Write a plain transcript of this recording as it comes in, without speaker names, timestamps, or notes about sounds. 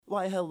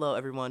Why, hello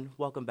everyone.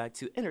 Welcome back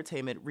to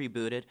Entertainment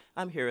Rebooted.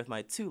 I'm here with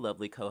my two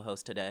lovely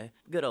co-hosts today,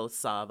 good old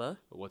Sava,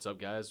 What's up,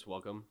 guys?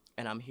 Welcome.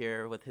 and I'm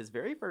here with his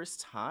very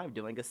first time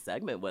doing a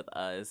segment with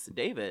us,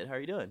 David. How are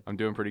you doing? I'm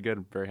doing pretty good.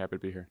 I'm very happy to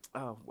be here.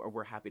 Oh,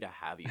 we're happy to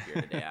have you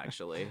here today,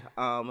 actually.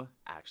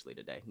 Actually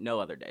today, no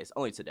other days,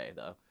 only today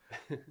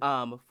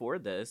though. For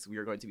this, we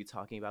are going to be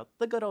talking about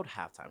the good old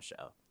halftime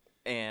show,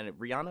 and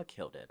Rihanna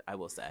killed it, I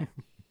will say.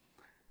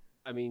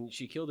 I mean,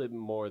 she killed it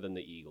more than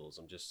the Eagles.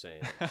 I'm just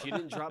saying. She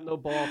didn't drop no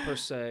ball per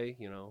se,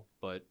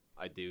 but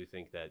I do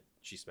think that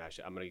she smashed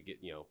it. I'm gonna get,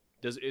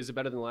 is it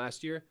better than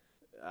last year?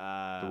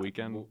 The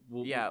Weeknd?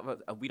 Yeah,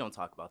 but we don't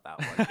talk about that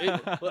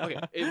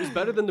one. It was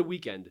better than the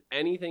Weeknd.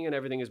 Anything and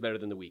everything is better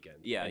than the Weeknd.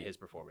 Yeah. In his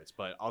performance.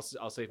 But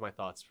I'll save my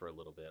thoughts for a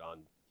little bit on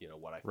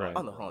what I thought. Right.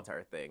 On the whole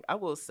entire thing, I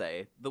will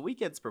say the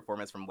Weeknd's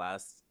performance from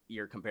last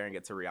year comparing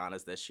it to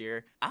Rihanna's this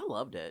year, I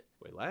loved it.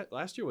 Wait,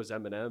 last year was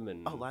Eminem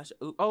and.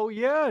 Oh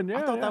yeah.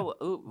 I thought that was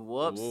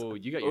whoops. Whoa,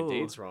 you got your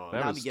dates wrong.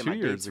 That Now was I'm getting 2 my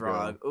years dates ago.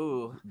 wrong.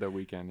 Ooh, The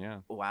Weeknd, yeah.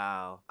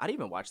 wow. I didn't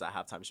even watch that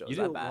halftime show. You Is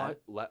that didn't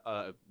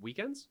bad?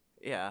 Weekends?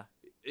 Yeah.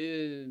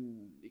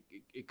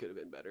 It could have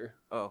been better.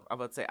 Oh, I'm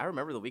about to say I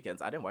remember the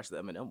Weekends. I didn't watch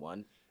the Eminem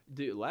one.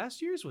 Dude,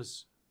 last year's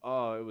was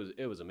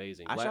it was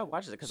amazing. I should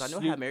watch it because I know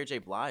it had Mary J.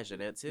 Blige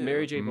in it too.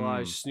 Mary J. Mm.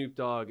 Blige, Snoop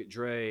Dogg,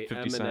 Dre,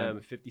 50 Eminem,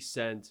 Cent. 50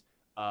 Cent.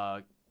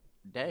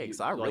 Dang,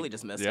 so I really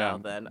just missed Yeah,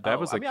 out then. that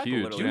was I a mean, I can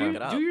huge- literally yeah. look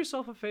it up. Do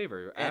yourself a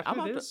favor. Yeah, I'm After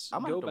about this, to-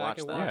 I'm about go to back watch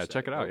and that. watch Yeah,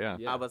 check it out, yeah.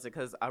 I was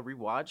because I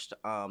rewatched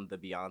the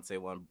Beyonce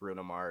one,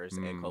 Bruno Mars,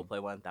 and Mm.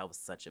 Coldplay one. That was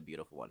such a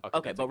beautiful one. Okay,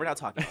 Okay, that's but a we're good not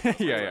talking about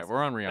those. Yeah,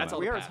 we're on Rihanna. That's all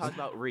We the are past. talking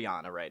about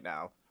Rihanna right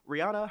now.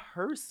 Rihanna,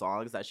 her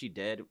songs that she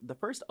did, the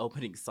first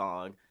opening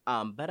song,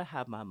 Better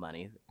Have My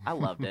Money. I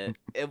loved it.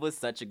 It was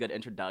such a good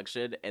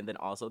introduction, and then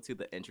also to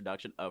the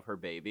introduction of her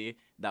baby.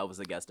 That was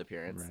a guest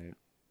appearance.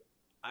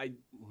 Right.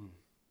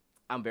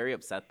 I'm very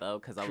upset though,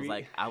 because I was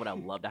like, I would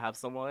have loved to have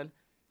someone.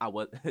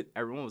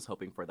 Everyone was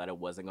hoping for that it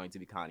wasn't going to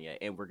be Kanye,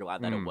 and we're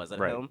glad that it wasn't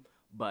right. him.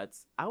 But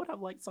I would have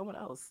liked someone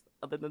else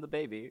other than the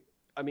baby.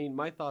 I mean,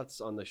 my thoughts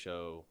on the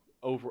show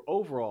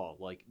overall,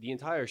 like the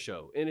entire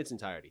show in its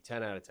entirety,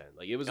 10 out of 10.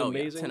 Like it was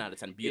amazing. 10 out of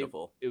 10.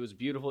 Beautiful. It was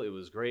beautiful. It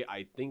was great.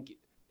 I think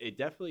it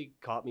definitely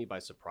caught me by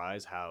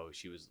surprise how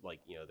she was like,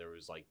 there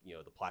was like,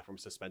 the platform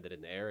suspended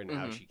in the air and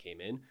how she came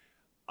in.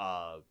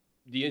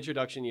 The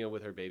introduction,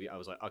 with her baby, I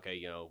was like,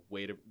 okay,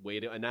 way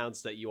to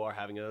announce that you are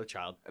having another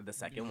child. The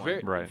second one.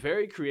 Very, Right.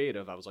 very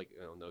creative. I was like,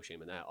 no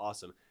shame in that.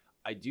 Awesome.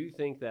 I do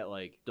think that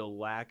like the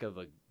lack of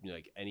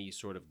any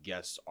sort of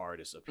guest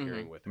artist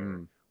appearing with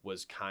her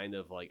was kind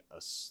of like a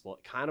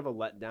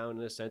letdown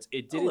in a sense.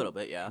 It A didn't little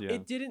bit, yeah. Yeah.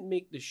 It didn't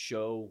make the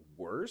show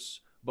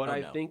worse, but Oh, I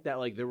no. think that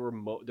like there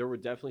were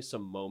definitely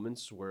some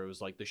moments where it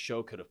was like the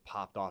show could have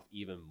popped off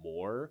even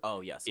more.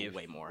 Oh, yes, if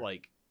way more.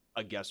 like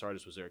a guest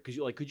artist was there.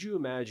 Could you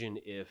imagine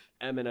if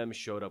Eminem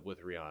showed up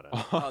with Rihanna?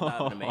 Oh, that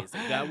would have been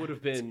amazing. That would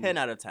have been 10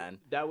 out of 10.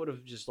 That would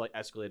have just like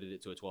escalated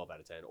it to a 12 out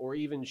of 10, or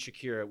even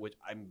Shakira, which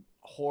I'm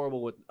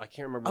horrible with. I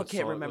can't remember. Oh, what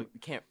can't song, remember.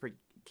 like,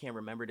 Can't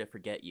remember to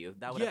forget you.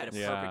 That would have been a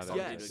Yes. perfect Yeah, song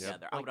that to was- do yep.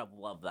 together. I would have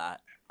loved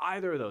that.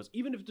 either of those,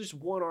 even if just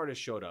one artist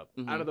showed up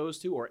Mhm. out of those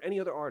two, or any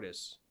other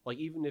artist, like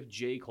even if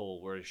J.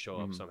 Cole were to show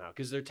up somehow,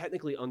 because they're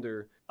technically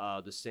under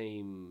the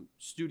same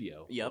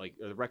studio, Yep.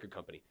 or the record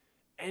company.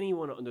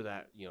 Anyone under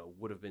that,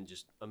 would have been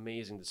just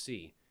amazing to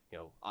see.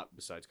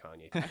 Besides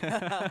Kanye.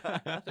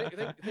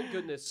 Thank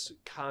goodness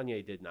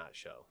Kanye did not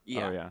show.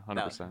 Yeah. Oh yeah,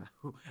 100%.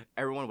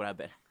 Everyone would have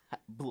been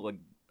blew a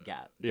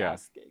gap. Yeah.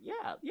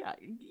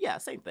 Yeah.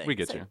 Same thing. We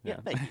get Same- you, Yeah.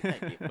 yeah.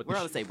 Thank you. We're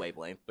on the same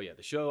wavelength. But yeah,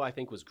 the show I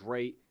think was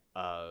great.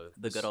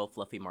 The good old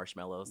fluffy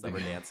marshmallows that were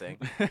dancing.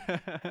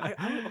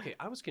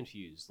 I was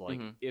confused. Like,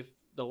 Mhm. if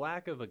the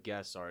lack of a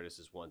guest artist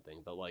is one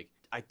thing, but like,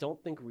 I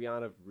don't think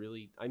Rihanna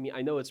really. I mean,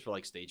 I know it's for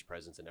like stage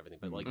presence and everything,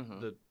 but like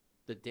Mhm.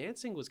 the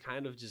dancing was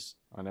kind of just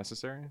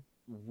Unnecessary?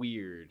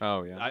 weird.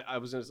 Oh yeah. I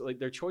was gonna say, like,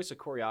 their choice of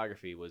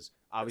choreography was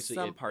obviously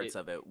Some parts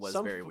of it was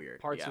very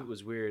weird. Parts yeah. of it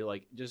was weird.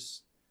 Like,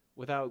 just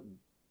without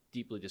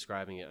deeply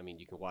describing it. I mean,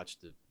 you can watch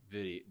the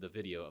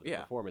video of the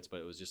Yeah. performance, but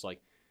it was just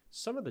like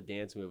some of the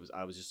dance moves.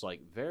 I was just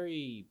like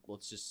very,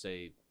 let's just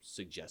say,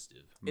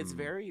 suggestive. It's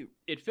very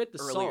It fit the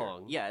earlier.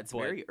 song. Yeah, it's but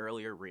very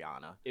earlier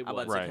Rihanna. It I'm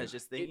about to was. say, Right. because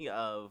just thinking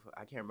of,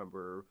 I can't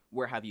remember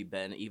Where Have You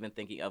Been, even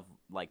thinking of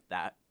like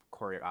that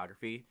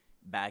choreography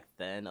back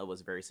then, it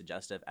was very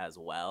suggestive as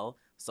well.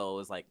 So it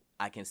was like,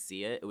 I can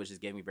see it. It was just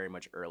giving me very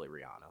much early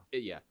Rihanna.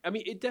 Yeah, I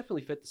mean, it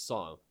definitely fit the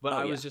song, but Oh,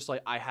 I was yeah. just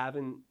like, I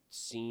haven't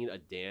seen a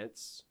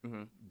dance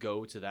Mhm.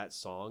 go to that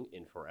song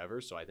in forever,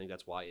 so I think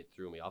that's why it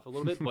threw me off a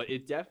little bit. But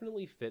it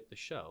definitely fit the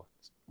show.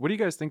 What do you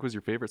guys think was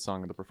your favorite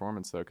song of the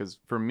performance though? Because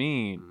for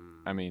me,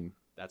 I mean,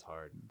 That's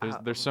hard.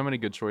 there's so many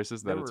good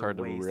choices that there it's were hard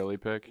to ways- really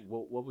pick.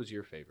 What was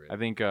your favorite? I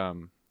think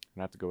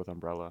I have to go with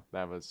Umbrella.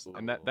 That's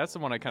the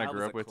one I kind of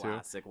grew up with too.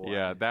 One.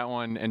 Yeah, that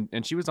one,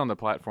 and she was on the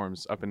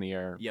platforms up in the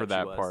air Yep, for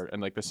that she was. part,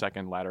 and like the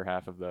second latter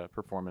half of the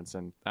performance,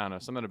 and I don't know,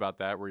 something about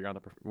that where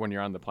when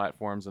you're on the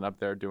platforms and up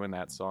there doing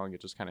that song,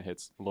 it just kind of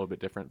hits a little bit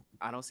different.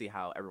 I don't see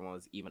how everyone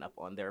was even up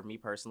on there. Me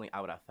personally,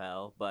 I would have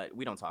fell, but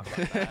we don't talk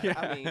about that. Yeah.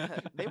 I mean,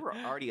 they were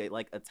already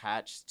like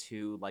attached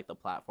to like the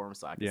platform,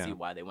 so I can see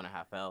why they wouldn't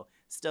have fell.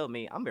 Still,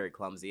 me, I'm very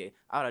clumsy.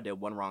 I would have did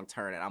one wrong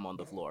turn and I'm on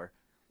the floor.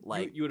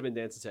 Like you would have been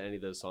dancing to any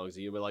of those songs,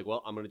 and you'd be like,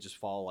 "Well, I'm gonna just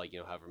fall like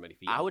however many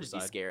feet." I off would the just be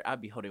side." scared.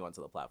 I'd be holding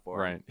onto the platform.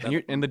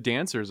 Right, and the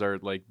dancers are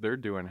like they're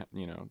doing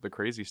the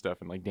crazy stuff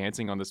and like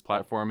dancing on this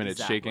platform and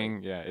Exactly. it's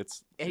shaking. Yeah,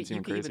 it's And even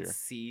you can crazier. even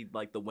see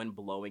like the wind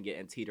blowing it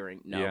and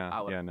teetering. No, yeah,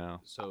 I would. yeah, no.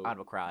 So I'd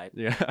have cried.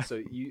 Yeah.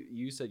 so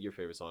you said your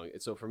favorite song.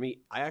 So for me,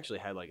 I actually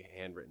had like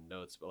handwritten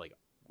notes, but like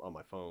on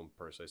my phone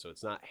per se, so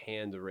it's not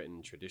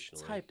handwritten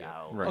traditionally. Typed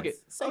out. Right. Okay,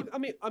 So,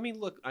 I mean,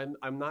 look,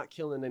 I'm not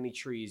killing any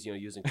trees,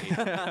 using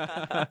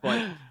paper,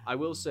 but I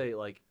will say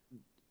like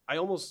I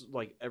almost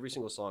like every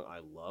single song I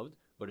loved,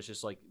 but it's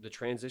just like the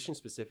transition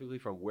specifically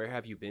from Where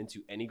Have You Been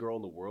to Any Girl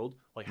in the World,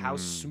 like how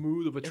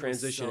smooth of a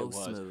transition it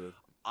was. Smooth.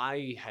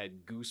 I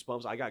had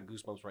goosebumps. I got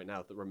goosebumps right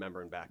now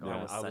remembering back on That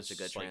it. was I such a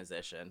good just, like,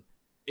 transition.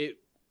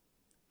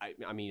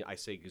 I mean, I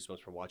say goosebumps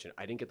from watching it.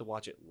 I didn't get to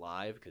watch it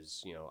live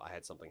because, I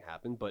had something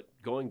happen. But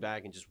going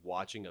back and just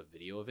watching a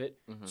video of it,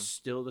 Mhm.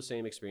 still the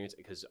same experience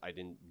because I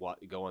didn't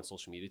go on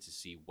social media to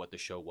see what the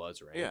show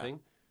was or Yeah. anything.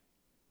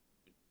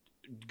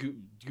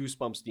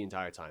 Goosebumps the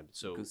entire time.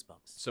 So, Goosebumps.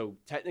 so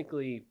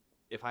technically,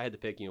 if I had to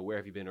pick, Where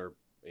Have You Been or,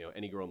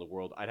 Any Girl in the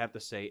World, I'd have to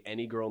say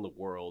Any Girl in the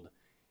World.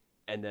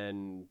 And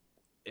then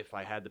if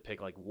I had to pick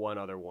like one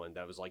other one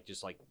that was like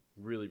just like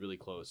really, really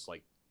close,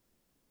 like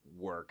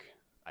Work,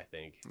 I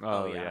think.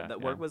 Oh yeah, that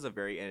Work was a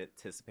very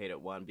anticipated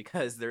one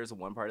because there's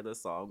one part of the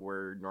song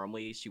where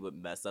normally she would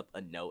mess up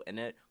a note in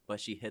it, but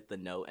she hit the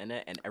note in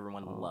it and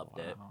everyone loved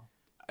it.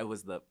 It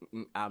was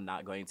I'm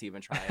not going to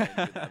even try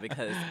and do that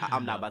because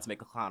I'm not about to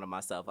make a clown of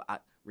myself.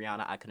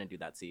 Rihanna, I couldn't do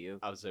that to you.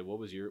 I would say, what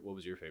was your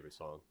favorite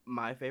song?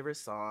 My favorite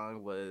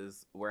song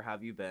was Where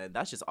Have You Been?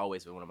 That's just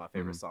always been one of my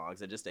favorite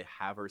songs, and just to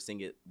have her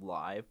sing it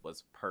live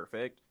was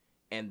perfect.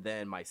 And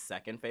then my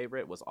second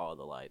favorite was All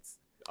the Lights.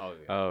 Oh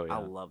yeah. I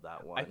love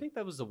that one. I think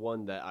that was the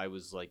one that I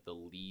was like the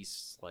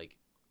least like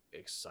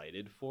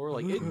excited for.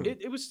 Like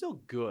it was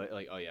still good.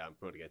 Like, oh yeah, I'm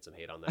going to get some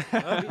hate on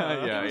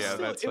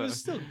that. It was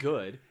still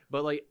good,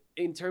 but like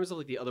in terms of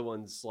like the other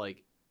ones,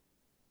 like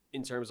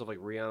in terms of like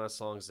Rihanna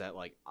songs that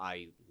like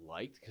I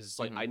liked, because it's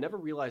like I never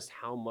realized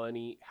how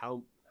many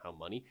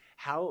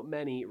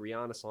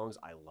Rihanna songs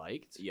I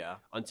liked. Yeah.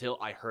 Until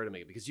I heard them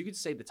again, because you could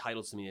say the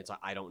titles to me, and it's like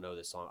I don't know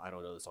this song,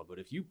 but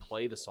if you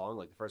play the song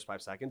like the first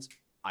 5 seconds,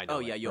 I know. Oh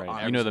yeah, you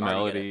know the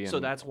melody. So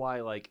that's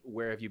why like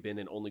Where Have You Been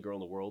and Only Girl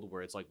in the World,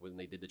 where it's like when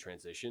they did the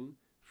transition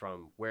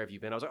from Where Have You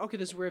Been, I was like, okay,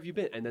 this is Where Have You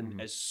Been, and then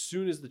as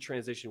soon as the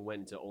transition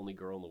went into Only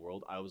Girl in the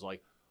World, I was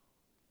like,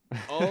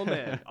 oh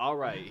man, all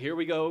right, here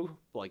we go,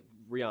 like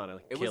Rihanna,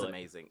 it was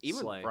amazing.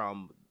 Even slay.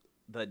 From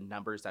the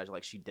numbers that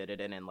like she did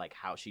it in and like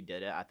how she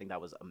did it, I think that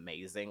was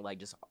amazing. Like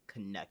just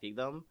connecting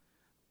them.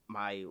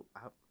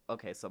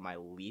 So my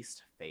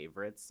least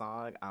favorite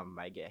song, I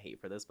might get hate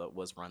for this, but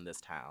was Run This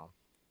Town.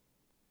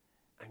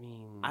 I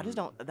mean, I just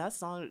don't. That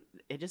song,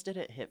 it just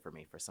didn't hit for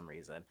me for some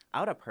reason. I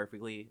would have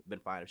perfectly been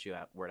fine if she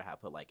were to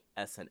have put like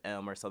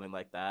S&M or something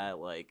like that.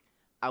 Like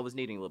I was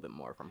needing a little bit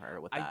more from her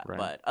with that.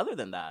 But other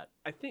than that,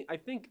 I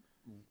think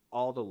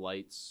All the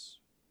Lights,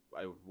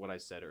 what I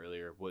said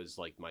earlier, was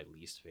like my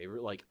least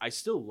favorite. Like I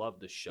still love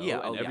the show,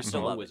 and every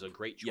song was a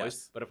great choice.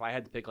 Yes. But if I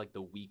had to pick like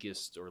the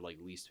weakest or like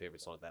least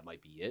favorite song, that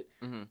might be it.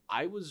 Mhm.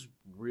 I was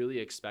really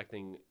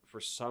expecting, for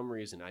some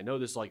reason, I know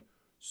this like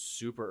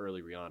super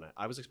early Rihanna,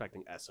 I was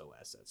expecting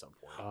SOS at some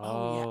point.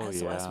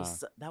 SOS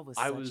was that was.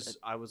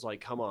 I was like,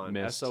 come on,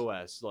 Missed.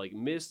 SOS, like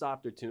missed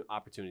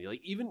opportunity,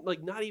 like even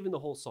like not even the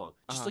whole song,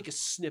 just like a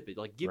snippet,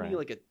 like give me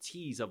like a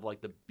tease of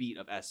like the beat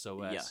of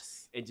SOS,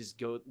 Yes. and just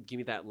give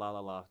me that la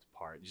la la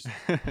part, just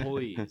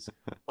please.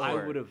 I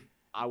Or- would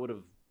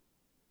have.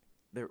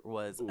 There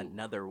was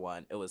another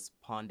one. It was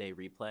Pawn Day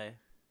Replay.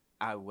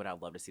 I would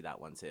have loved to see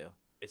that one too.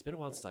 It's been a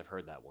while since I've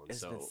heard that one. It's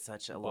so been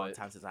such a long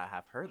time since I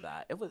have heard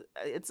that.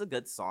 It's a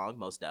good song,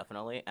 most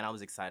definitely, and I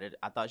was excited.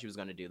 I thought she was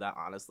going to do that.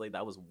 Honestly,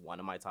 that was one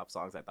of my top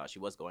songs I thought she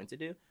was going to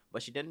do,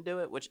 but she didn't do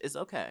it, which is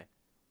okay.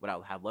 Would I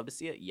have loved to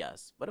see it?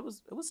 Yes, but it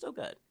was still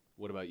good.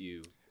 What about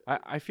you?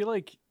 I feel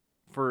like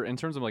in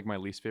terms of like my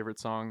least favorite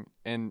song,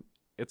 and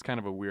it's kind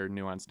of a weird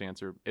nuanced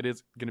answer, it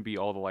is going to be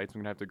All the Lights. I'm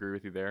going to have to agree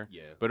with you there.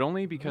 Yeah. But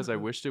only because I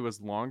wished it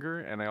was longer,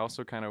 and I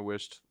also kind of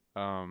wished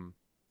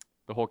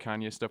the whole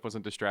Kanye stuff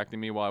wasn't distracting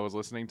me while I was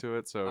listening to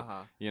it. So,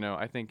 I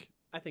think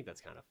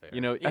that's kind of fair.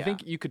 I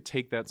think you could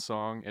take that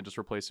song and just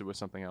replace it with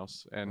something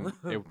else, and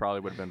it probably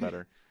would have been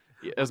better.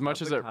 As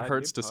much as it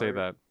hurts to say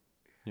that,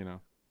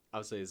 I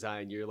would say,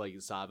 Zion, you're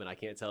like sobbing. I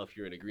can't tell if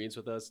you're in agreement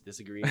with us,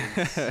 disagreeing.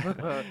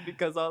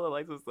 Because All the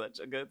Lights was such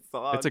a good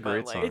song. It's a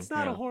great song. It's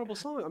not a horrible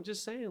song. I'm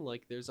just saying,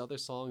 like, there's other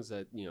songs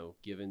that,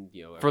 given,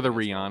 for the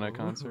Rihanna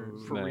concert.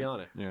 For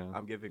Rihanna. Yeah.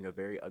 I'm giving a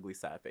very ugly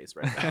sad face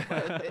right now,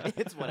 but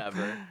it's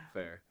whatever.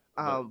 Fair.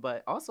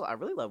 But also, I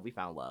really love We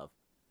Found Love.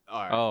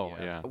 All right, oh,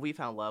 yeah. We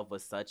Found Love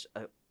was such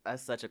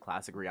a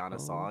classic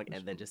Rihanna song,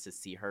 and then just to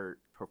see her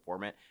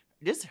perform it,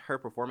 just her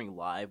performing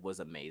live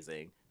was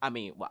amazing. I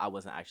mean, well, I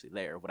wasn't actually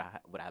there. Would I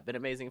have been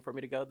amazing for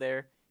me to go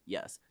there?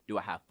 Yes. Do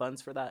I have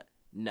funds for that?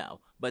 No.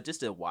 But just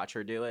to watch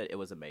her do it, it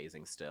was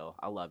amazing still.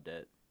 I loved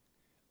it.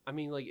 I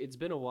mean, like, it's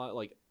been a while,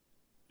 like,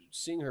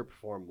 seeing her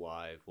perform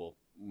live, well,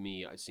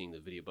 I've seen the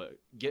video, but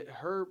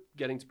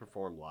getting to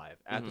perform live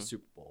at the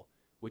Super Bowl,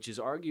 which is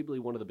arguably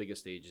one of the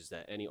biggest stages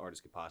that any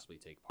artist could possibly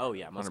take part in. Oh,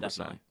 yeah, most 100%.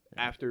 Definitely.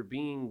 After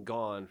being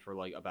gone for,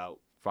 like, about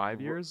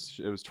 5 years.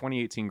 It was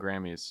 2018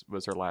 Grammys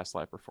was her last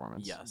live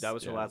performance. Yes, that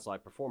was her last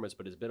live performance.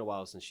 But it's been a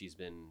while since she's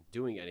been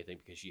doing anything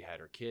because she had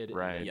her kid.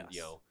 Right. And then,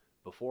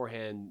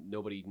 beforehand,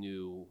 nobody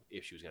knew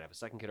if she was gonna have a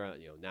second kid or not.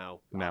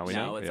 Now we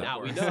know.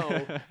 We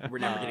know. We're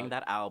never getting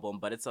that album,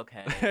 but it's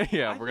okay.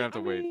 Yeah, we're gonna have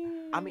to wait.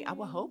 I mean, I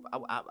would hope.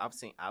 I've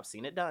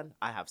seen it done.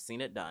 I have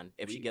seen it done.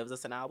 If she gives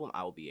us an album,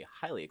 I will be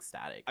highly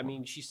ecstatic. I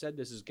mean, she said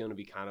this is going to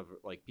be kind of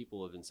like,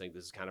 people have been saying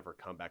this is kind of her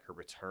comeback, her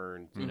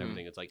return, and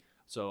everything. It's like,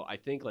 so I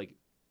think, like,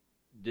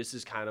 this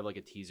is kind of like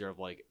a teaser of,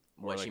 like,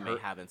 what she may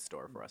have in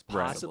store for us.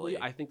 Possibly.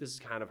 I think this is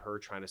kind of her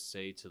trying to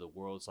say to the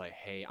world, it's like,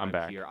 hey, I'm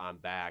back. Here, I'm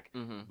back,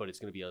 but it's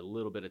going to be a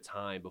little bit of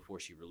time before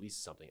she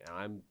releases something. And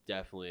I'm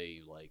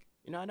definitely, like,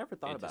 I never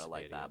thought about it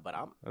like that, but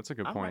that's a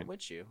good I'm point. Right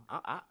with you.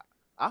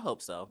 I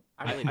hope so.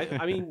 I really do.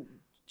 I mean,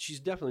 she's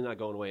definitely not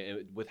going away.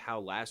 And with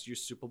how last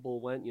year's Super Bowl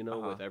went,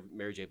 with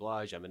Mary J.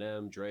 Blige,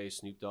 Eminem, Dre,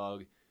 Snoop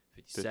Dogg,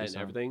 50 Cent, and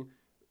everything,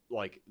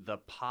 like, the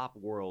pop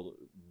world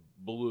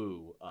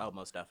blew up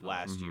most definitely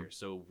last year.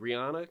 So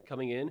Rihanna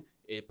coming in,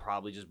 it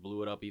probably just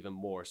blew it up even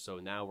more. So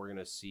now we're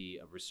gonna see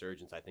a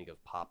resurgence, I think,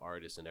 of pop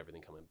artists and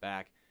everything coming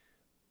back.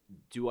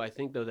 Do I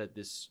think, though, that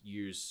this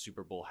year's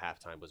Super Bowl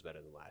halftime was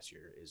better than last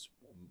year is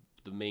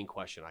the main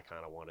question I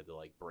kind of wanted to,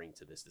 like, bring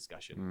to this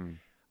discussion.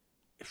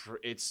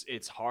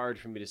 It's hard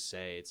for me to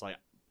say. It's like,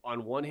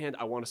 on one hand,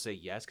 I want to say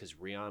yes because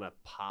Rihanna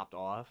popped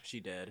off. She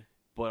did.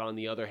 But on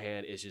the other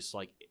hand, it's just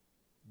like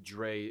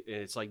Dre.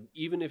 It's like,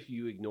 even if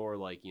you ignore,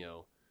 like,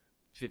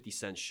 50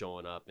 Cent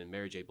showing up and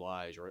Mary J.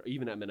 Blige, or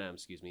even Eminem,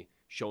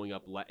 showing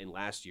up in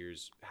last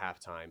year's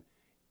halftime,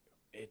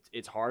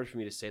 it's hard for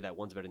me to say that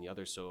one's better than the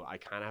other. So I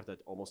kind of have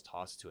to almost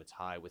toss it to a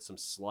tie with some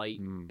slight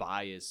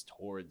bias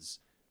towards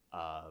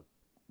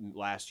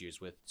last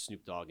year's with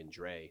Snoop Dogg and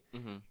Dre.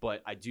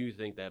 But I do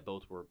think that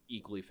both were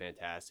equally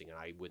fantastic, and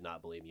I would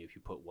not blame you if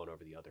you put one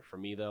over the other. For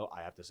me, though,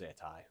 I have to say a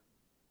tie.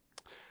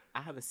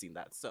 I haven't seen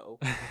that, so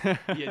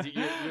yeah,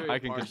 you're I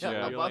can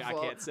you're like, I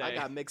can't say. I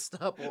got mixed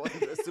up on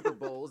the Super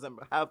Bowls and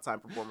halftime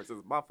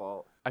performances. My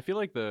fault. I feel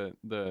like the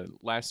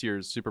last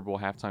year's Super Bowl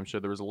halftime show,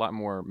 there was a lot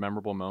more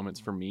memorable moments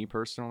for me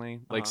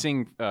personally. Like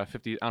seeing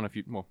 50. I don't know if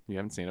you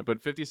haven't seen it,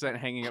 but 50 Cent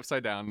hanging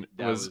upside down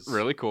was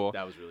really cool.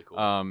 That was really cool.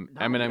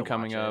 Eminem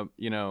coming up,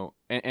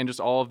 and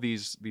just all of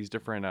these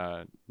different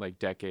like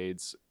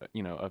decades,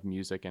 of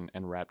music and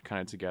rap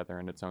kind of together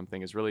in its own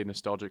thing is really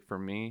nostalgic for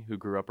me, who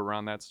grew up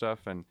around that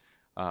stuff. And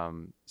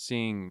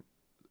seeing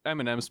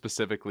Eminem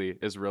specifically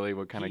is really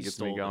what kind of gets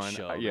me going.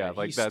 Show, yeah,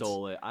 like he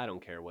stole it. I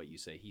don't care what you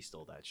say. He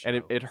stole that show.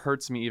 And it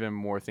hurts me even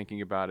more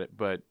thinking about it,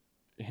 but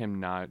him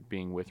not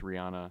being with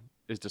Rihanna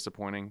is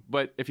disappointing.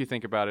 But if you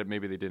think about it,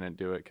 maybe they didn't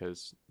do it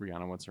because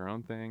Rihanna wants her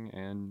own thing,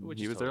 and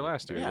he was there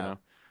last year, So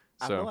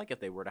I feel like if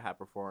they were to have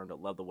performed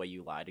 "Love the Way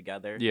You Lie"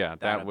 together,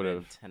 that would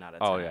have 10 out of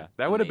 10. Oh yeah,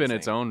 that would have been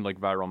its own, like,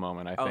 viral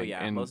moment. I think. Oh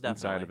yeah, most definitely.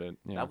 Inside of it,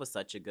 that was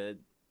such a good.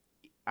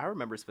 I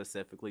remember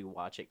specifically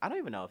watching. I don't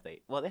even know if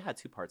they had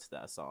two parts to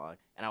that song,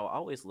 and I will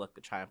always look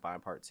to try and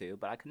find part two,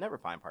 but I could never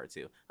find part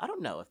two. I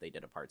don't know if they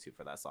did a part two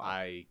for that song.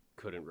 I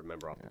couldn't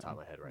remember off the top of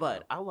my head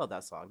but I love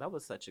that song. That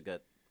was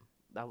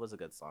a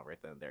good song right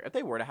then and there. If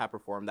they were to have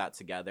performed that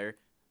together,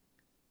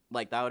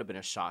 like, that would have been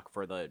a shock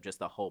for the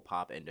whole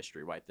pop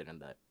industry right then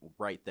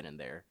and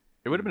there.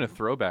 It would have been a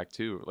throwback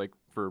too, like,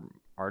 for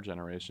our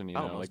generation.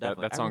 Like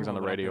that song's on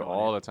the radio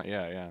all the time.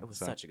 Yeah. It was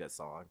such a good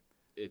song.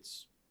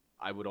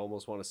 I would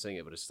almost want to sing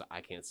it, but it's just,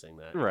 I can't sing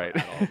that right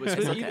at all.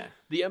 It's okay.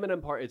 The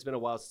Eminem part, it's been a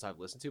while since I've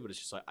listened to, but it's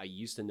just like, I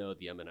used to know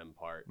the Eminem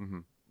part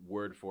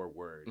word for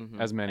word.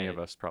 As many of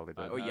us probably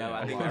did. Oh yeah,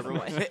 I think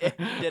everyone did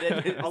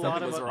it. A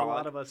lot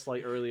of us,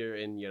 like, earlier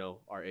in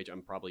our age.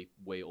 I'm probably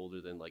way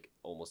older than, like,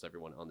 almost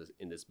everyone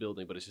in this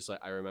building, but it's just like,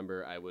 I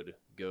remember I would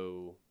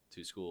go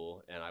to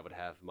school and I would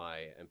have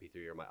my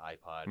MP3 or my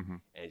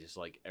iPod, and just,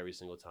 like, every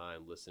single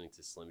time listening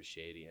to Slim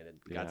Shady, and it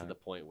got to the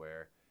point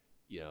where,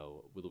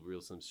 will the real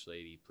Slim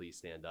Shady please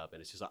stand up?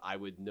 And it's just like, I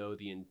would know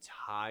the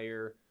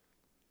entire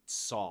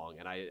song,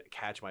 and I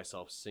catch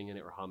myself singing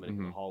it or humming it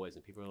in the hallways,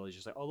 and people are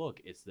just like, "Oh, look,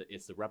 it's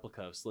the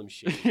replica of Slim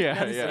Shady."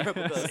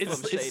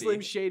 It's Slim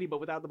Shady, but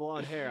without the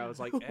blonde hair. I was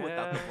like,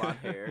 without the blonde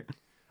hair.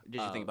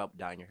 Did you think about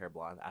dyeing your hair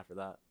blonde after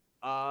that?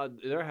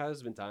 There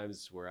has been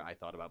times where I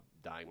thought about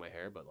dyeing my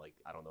hair, but like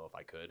I don't know if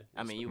I could.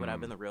 I mean, you would have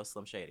been the real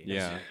Slim Shady.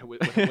 Yeah.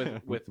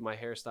 with my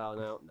hairstyle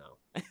now, no,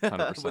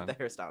 100%. With the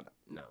hairstyle,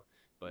 no.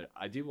 But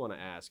I do want to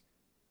ask,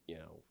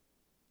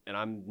 and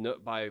I'm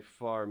not by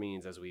far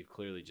means, as we've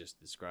clearly just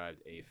described,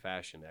 a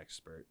fashion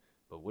expert.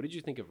 But what did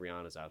you think of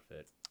Rihanna's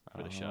outfit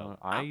for the show?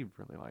 I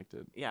really liked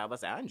it. Yeah,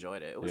 I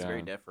enjoyed it. It was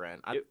very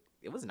different.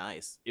 It was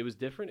nice. It was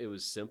different. It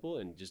was simple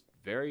and just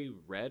very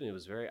red, and it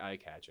was very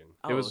eye-catching.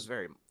 It was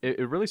very.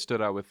 It really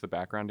stood out with the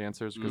background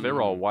dancers because they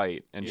were all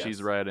white, and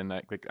she's red, and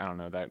that, like, I don't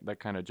know, that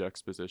kind of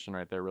juxtaposition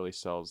right there really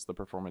sells the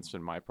performance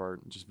in my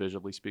part, just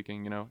visually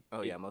speaking,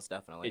 Oh yeah, most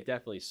definitely. It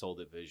definitely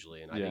sold it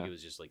visually, and I think it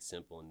was just like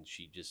simple, and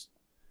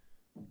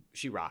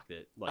she rocked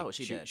it. Like,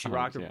 she did. She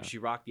rocked she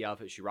rocked the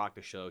outfit. She rocked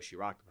the show. She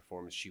rocked the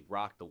performance. She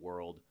rocked the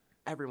world.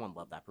 Everyone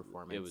loved that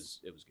performance.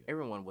 It was good.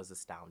 Everyone was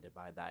astounded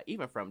by that,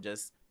 even from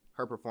just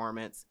her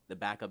performance, the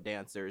backup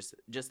dancers,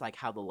 just like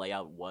how the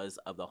layout was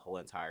of the whole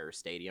entire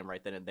stadium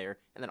right then and there,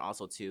 and then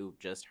also too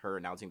just her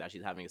announcing that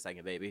she's having a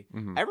second baby.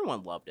 Mm-hmm.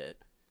 Everyone loved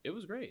it. It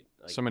was great.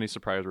 Like, so many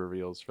surprise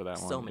reveals for that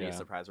one. So many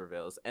surprise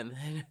reveals, and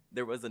then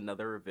there was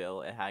another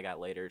reveal. It had got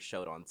later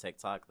showed on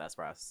TikTok. That's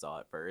where I saw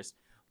it first.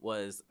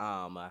 Was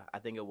I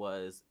think it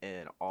was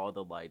in All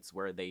the Lights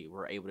where they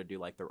were able to do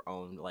like their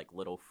own like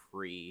little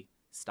free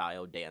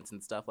style dance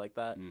and stuff like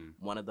that.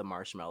 One of the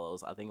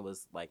marshmallows, I think it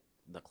was like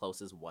the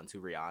closest one to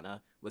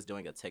Rihanna, was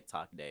doing a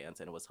TikTok dance,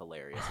 and it was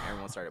hilarious.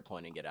 Everyone started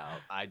pointing it out.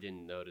 I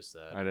didn't notice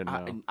that. I didn't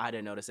know. I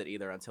didn't notice it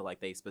either until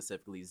like they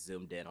specifically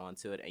zoomed in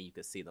onto it, and you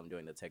could see them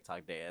doing the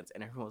TikTok dance,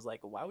 and everyone was like,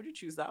 "Why would you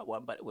choose that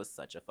one?" But it was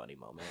such a funny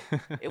moment.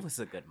 It was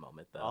a good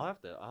moment though. I'll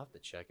have to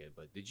check it.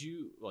 But did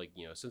you, like,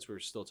 since we're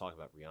still talking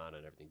about Rihanna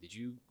and everything, did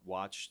you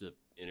watch the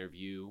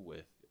interview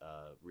with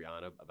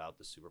Rihanna about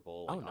the Super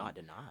Bowl? Oh, no, I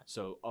did not.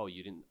 So,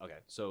 you didn't? Okay.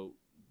 So,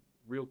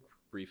 real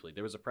briefly,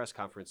 there was a press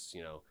conference,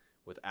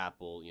 with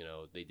Apple.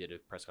 They did a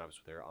press conference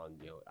with her on,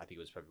 I think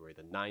it was February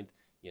the 9th,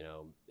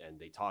 and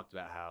they talked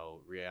about how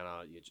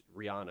Rihanna,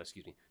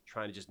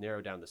 trying to just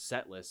narrow down the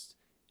set list.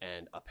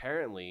 And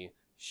apparently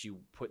she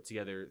put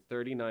together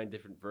 39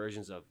 different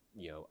versions of,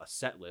 a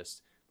set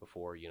list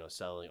before,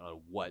 settling on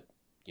what,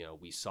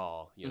 we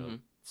saw,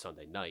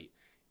 Sunday night.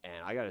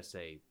 And I got to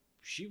say,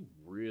 she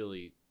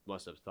really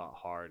must have thought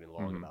hard and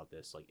long about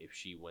this. Like, if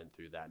she went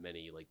through that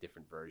many, like,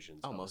 different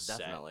versions of most the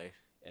set. Definitely.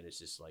 And it's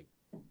just like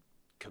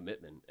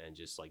commitment and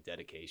just like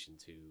dedication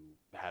to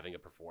having a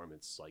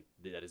performance like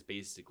that is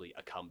basically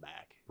a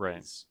comeback. Right.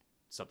 Is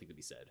something to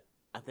be said.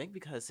 I think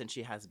because since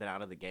she has been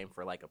out of the game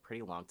for like a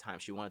pretty long time,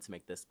 she wanted to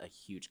make this a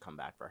huge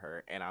comeback for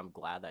her, and I'm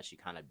glad that she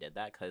kind of did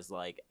that because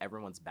like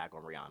everyone's back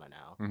on Rihanna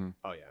now. Mm-hmm.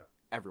 Oh yeah,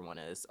 everyone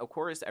is. Of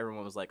course,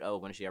 everyone was like, "Oh,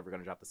 when is she ever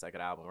going to drop the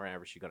second album?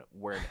 Where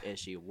is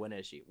she? When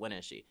is she? When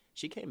is she?"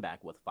 She came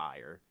back with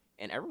fire,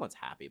 and everyone's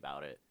happy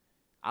about it.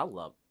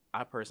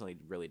 I personally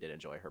really did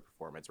enjoy her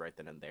performance right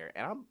then and there,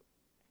 and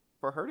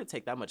for her to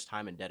take that much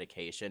time and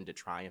dedication to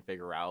try and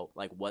figure out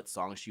like what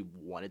song she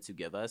wanted to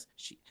give us,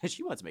 she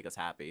wanted to make us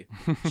happy.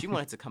 She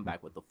wanted to come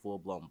back with the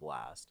full-blown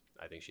blast.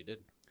 I think she did.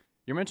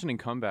 You're mentioning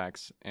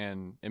comebacks,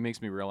 and it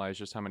makes me realize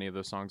just how many of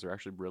those songs are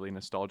actually really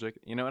nostalgic.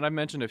 And I've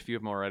mentioned a few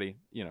of them already,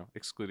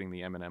 excluding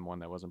the Eminem one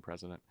that wasn't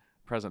present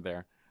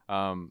there.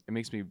 It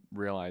makes me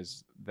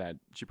realize that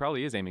she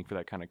probably is aiming for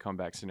that kind of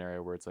comeback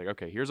scenario where it's like,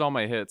 okay, here's all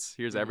my hits,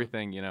 here's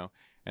everything,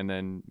 and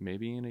then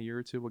maybe in a year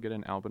or two we'll get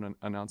an album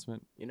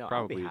announcement.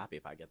 Probably. I'll be happy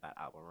if I get that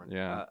album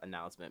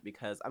announcement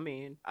because, I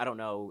mean, I don't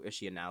know if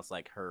she announced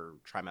like her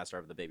trimester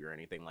of the baby or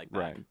anything like that.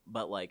 Right.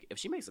 But like if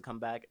she makes a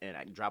comeback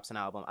and drops an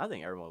album, I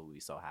think everyone will be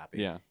so happy.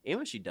 Yeah.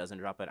 Even if she doesn't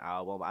drop an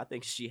album, I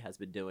think she has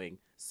been doing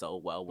so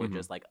well with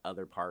just like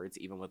other parts,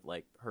 even with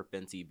like her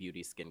Fenty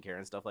Beauty skincare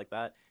and stuff like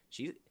that.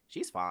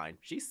 She's fine.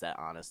 She's set,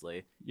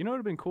 honestly. It would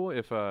have been cool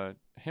if her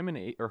and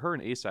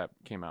ASAP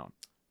came out.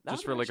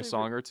 Just for like a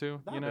song or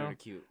two, that would have been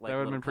cute. Like, that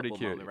would have been pretty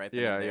cute. Right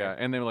yeah.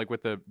 And then like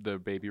with the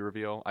baby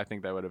reveal, I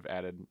think that would have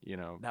added,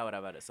 that would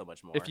have added so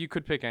much more. If you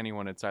could pick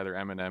anyone, it's either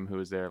Eminem, who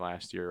was there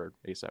last year, or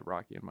ASAP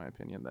Rocky. In my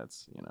opinion,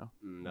 that's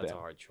that's a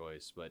hard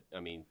choice. But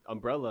I mean,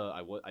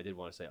 Umbrella. I did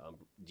want to say,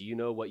 do you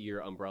know what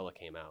year Umbrella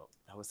came out?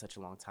 That was such a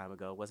long time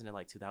ago. Wasn't it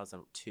like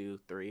 2002,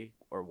 3,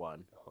 or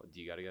 1? Oh,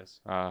 do you got to guess?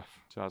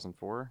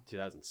 2004?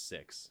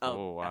 2006.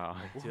 Oh wow.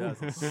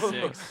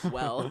 2006.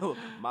 Well,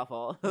 my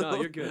fault. No,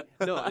 you're good.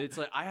 No, it's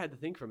like I had to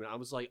think from it.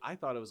 I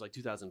thought it was like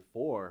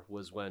 2004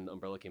 was when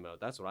Umbrella came out.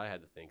 That's what I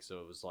had to think. So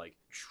it was like,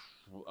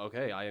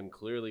 okay, I am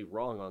clearly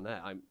wrong on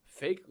that. I'm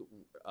fake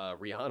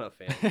Rihanna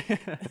fan.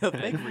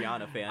 Fake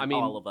Rihanna fan. I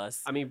mean, all of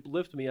us. I mean,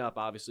 Lift Me Up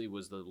obviously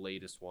was the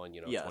latest one,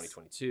 yes.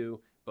 2022.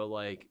 But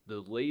like the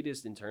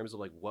latest in terms of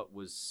like what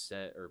was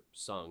said or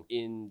sung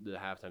in the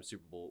halftime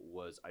Super Bowl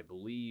was, I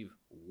believe,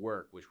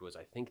 Work, which was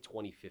I think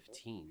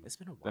 2015. It's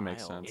been a while. That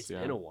makes sense. It's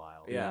been a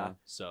while. Yeah.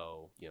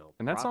 So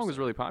and that song was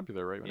really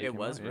popular, right? It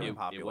was really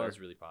popular. It was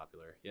really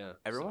popular. Yeah.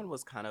 Everyone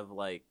was kind of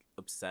like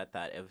upset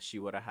that if she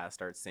would have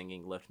started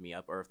singing "Lift Me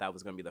Up," or if that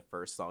was going to be the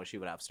first song she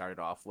would have started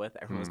off with,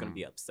 everyone was going to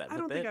be upset I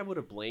with don't it. think I would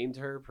have blamed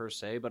her per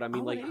se, but I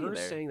mean, like wouldn't her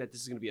either. saying that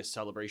this is going to be a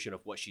celebration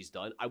of what she's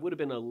done, I would have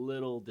been a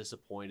little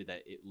disappointed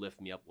that it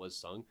 "Lift Me Up" was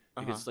sung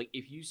because, like,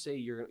 if you say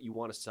you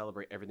want to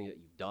celebrate everything that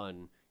you've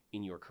done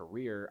in your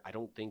career, I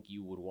don't think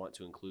you would want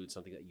to include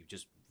something that you've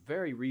just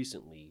very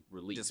recently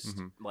released. Just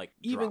like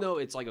Even drop. though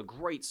it's like a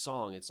great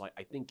song, it's like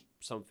I think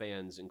some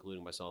fans,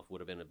 including myself,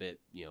 would have been a bit,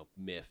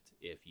 miffed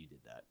if you did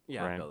that.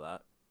 Yeah, I Right. feel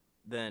that.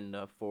 Then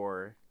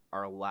for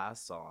our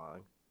last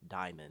song,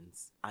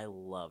 Diamonds, I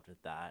loved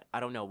that. I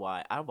don't know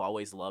why. I've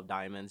always loved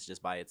Diamonds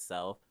just by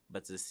itself,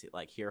 but to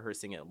like hear her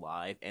sing it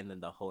live, and then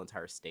the whole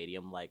entire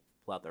stadium like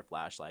pull out their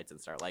flashlights and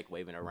start like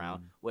waving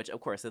around. Which, of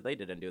course, if they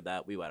didn't do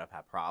that, we would have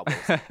had problems.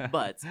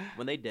 But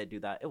when they did do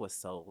that, it was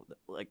so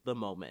like the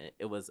moment.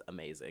 It was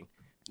amazing.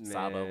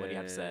 Sava, what do you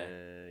have to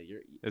say?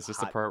 Is this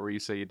the part where you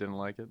say you didn't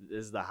like it?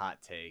 This is the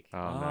hot take.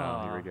 Oh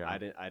no, here we go. I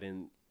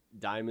didn't.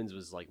 Diamonds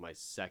was like my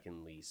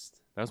second least.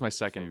 That was my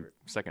second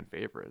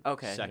favorite.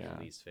 Okay. Second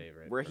least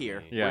favorite. We're for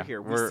here. me. Yeah, We're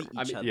here. We we're- see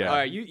I each mean, other. yeah. all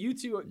right, you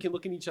two can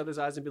look in each other's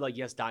eyes and be like,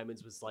 yes,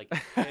 Diamonds was like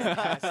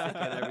fantastic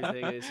and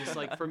everything. And it's just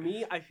like for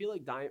me, I feel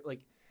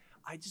like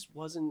I just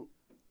wasn't.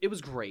 It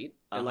was great,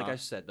 and like I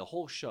said, the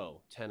whole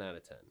show, 10 out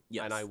of 10.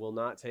 Yes. And I will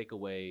not take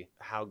away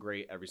how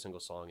great every single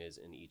song is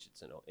in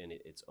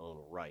its own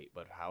right.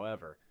 But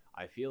however,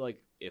 I feel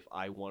like if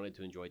I wanted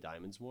to enjoy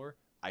Diamonds more,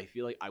 I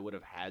feel like I would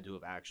have had to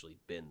have actually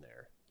been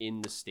there in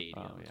the stadium.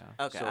 Oh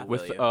yeah. Okay. So I feel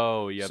With you.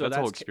 So that's a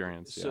whole that's-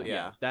 experience. So Yeah.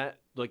 yeah, that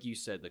like you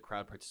said, the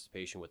crowd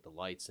participation with the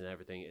lights and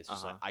everything. It's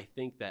just like I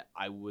think that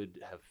I would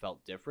have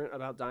felt different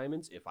about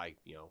Diamonds if I,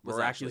 Was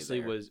miraculously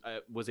actually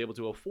there. was able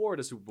to afford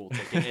a Super Bowl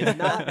ticket and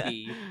not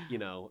be,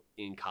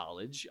 in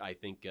college. I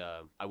think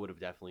I would have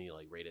definitely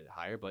like rated it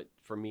higher. But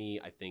for me,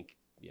 I think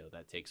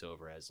that takes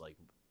over as like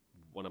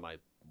one of my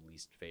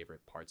least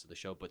favorite parts of the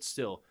show. But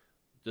still,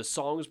 the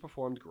song was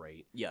performed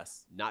great.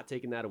 Yes. Not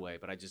taking that away,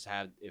 but I just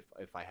had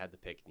if I had to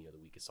pick the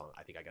weakest song,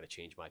 I think I got to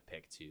change my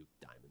pick to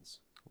Diamonds.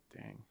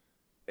 Dang.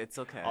 It's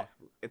okay.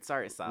 It's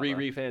sorry, Sava.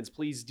 Riri fans,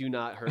 please do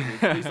not hurt me.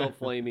 Please don't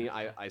flame me.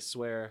 I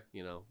swear,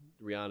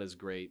 Rihanna's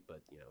great,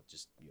 but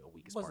just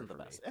weakest Wasn't part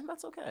the for best, me. and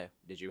that's okay.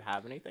 Did you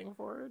have anything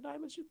for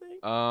Diamonds? You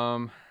think?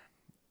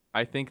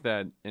 I think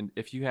that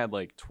if you had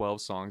like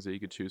 12 songs that you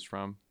could choose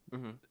from,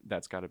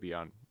 that's got to be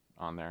on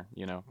there.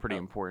 Pretty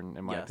important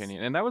in my yes.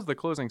 opinion. And that was the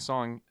closing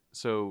song.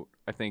 So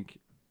I think,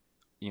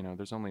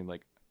 there's only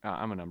like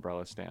I'm an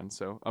Umbrella stan.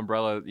 So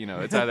Umbrella,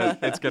 it's either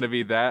it's gonna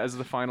be that as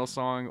the final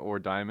song or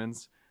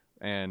Diamonds.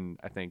 And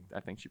I think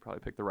she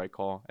probably picked the right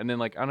call. And then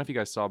like I don't know if you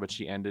guys saw, but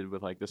she ended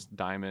with like this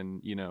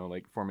diamond,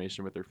 like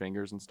formation with her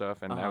fingers and stuff.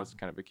 And that was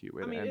kind of a cute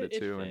way to end it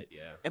too. Fit,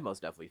 yeah. It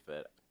most definitely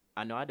fit.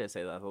 I know I did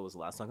say that was the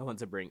last song I wanted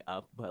to bring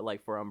up, but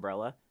like for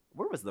Umbrella,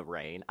 where was the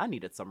rain? I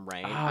needed some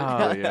rain.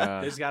 Oh yeah.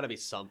 There's got to be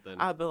something.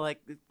 I'd be like,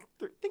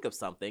 think of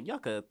something. Y'all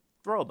could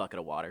throw a bucket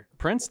of water.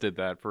 Prince did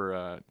that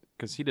for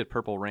because he did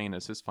Purple Rain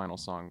as his final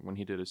song when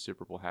he did his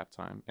Super Bowl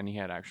halftime, and he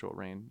had actual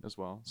rain as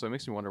well. So it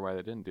makes me wonder why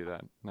they didn't do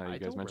that. Now that you I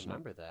guys don't mentioned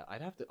remember that.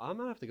 I'm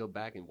gonna have to go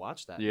back and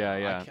watch that. Yeah,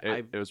 now.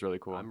 yeah. It was really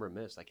cool. I'm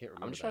remiss. I can't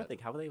remember. I'm trying that. to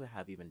think how they would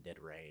have even did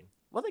rain.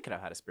 Well, they could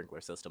have had a sprinkler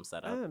system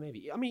set up.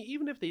 Maybe. I mean,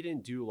 even if they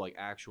didn't do like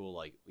actual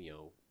like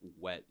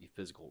wet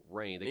physical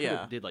rain, they could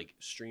have did like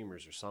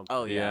streamers or something.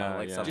 Oh yeah, Yeah,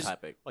 like yeah. some Just-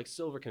 type of. like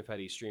silver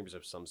confetti streamers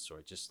of some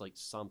sort, just like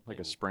something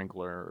like a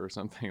sprinkler or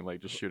something,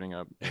 like just shooting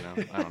up.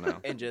 I don't know.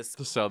 And just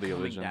To sell the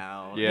coming illusion.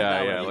 down. Yeah,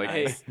 That would yeah, be like-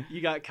 Hey, nice.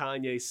 you got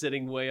Kanye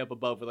sitting way up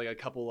above with like a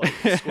couple like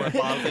squirt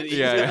bottles. And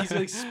Yeah. he's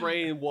like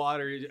spraying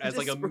water as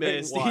like a spraying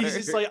mist. water. He's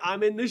just like,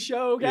 I'm in the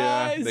show,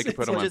 Yeah, guys. they could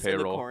put It's him like- on just in the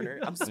payroll. corner.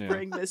 I'm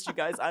spraying mist, you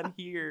guys. I'm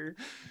here,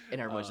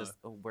 and everyone's just,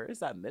 where is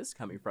that mist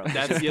coming from?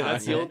 That's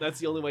Kanye. that's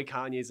the only way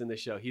Kanye's in the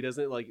show. He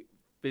doesn't like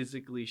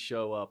physically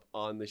show up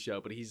on the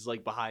show, but he's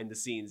like behind the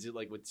scenes,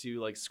 like with two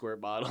like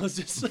squirt bottles,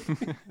 just like,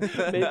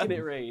 making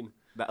it rain.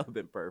 That would have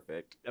been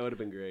perfect. That would have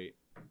been great.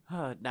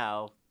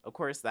 Now, of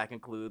course, that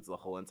concludes the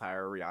whole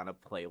entire Rihanna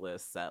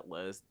playlist set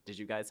list. Did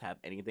you guys have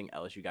anything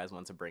else you guys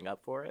want to bring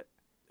up for it?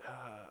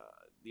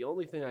 The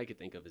only thing I could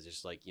think of is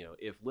just like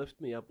if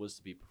 "Lift Me Up" was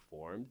to be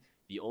performed,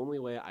 the only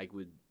way I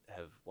would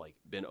have like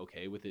been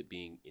okay with it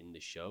being in the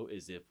show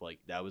is if like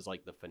that was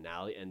like the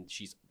finale and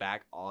she's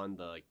back on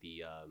the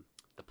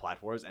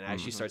platforms, and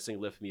as she starts singing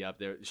 "Lift Me Up,"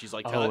 there she's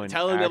like telling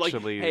them like,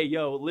 actually- "Hey,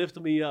 yo, lift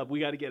me up. We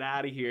got to get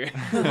out of here.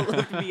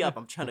 Lift me up.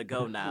 I'm trying to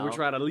go now. We're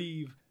trying to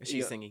leave."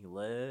 She's singing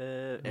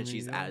lift, and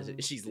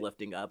she's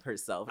lifting up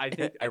herself. I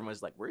think-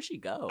 everyone's like, "Where'd she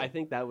go?" I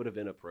think that would have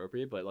been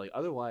appropriate, but like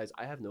otherwise,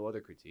 I have no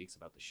other critiques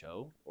about the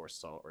show or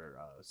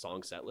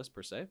song set list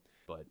per se.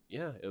 But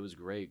yeah, it was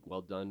great.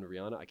 Well done,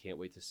 Rihanna. I can't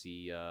wait to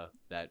see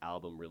that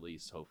album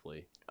release.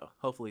 Hopefully,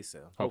 Hopefully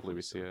soon. Hopefully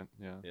we see it.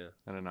 Yeah. yeah.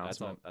 An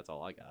announcement. That's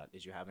all I got.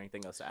 Did you have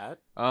anything else to add?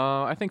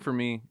 I think for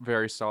me,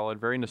 very solid,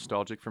 very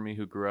nostalgic for me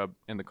who grew up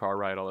in the car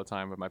ride all the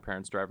time with my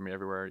parents driving me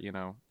everywhere,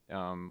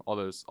 all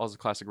those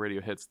classic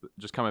radio hits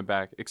just coming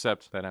back,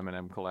 except that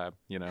Eminem collab.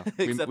 You know,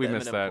 Except we the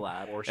missed Eminem that.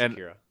 collab. Or And-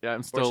 Shakira. Yeah,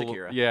 I'm still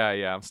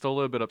Shakira. I'm still a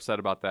little bit upset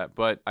about that,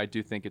 but I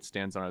do think it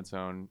stands on its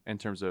own in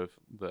terms of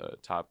the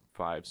top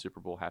 5 Super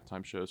Bowl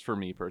halftime shows for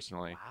me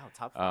personally. Wow,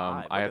 top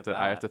 5. I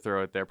have to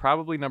throw it there.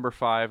 Probably number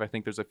 5. I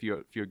think there's a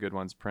few good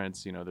ones.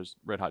 Prince, you know, there's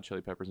Red Hot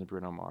Chili Peppers and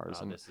Bruno Mars.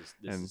 Oh, And this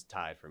is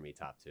tied for me,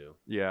 top 2.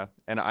 yeah,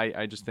 and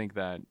I just think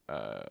that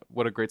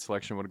what a great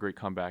selection, what a great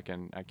comeback,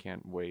 and I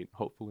can't wait.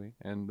 Hopefully,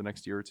 in the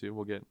next year or two,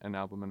 we'll get an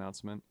album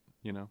announcement.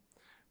 You know,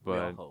 We all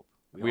but hope.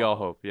 we all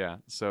hope. Yeah.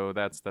 So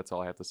that's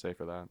all I have to say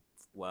for that.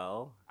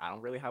 Well, I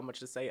don't really have much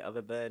to say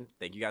other than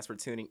thank you guys for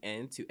tuning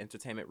in to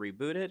Entertainment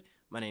Rebooted.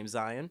 My name's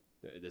Zion,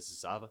 This is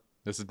Sava.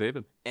 This is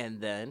David.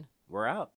 and then we're out.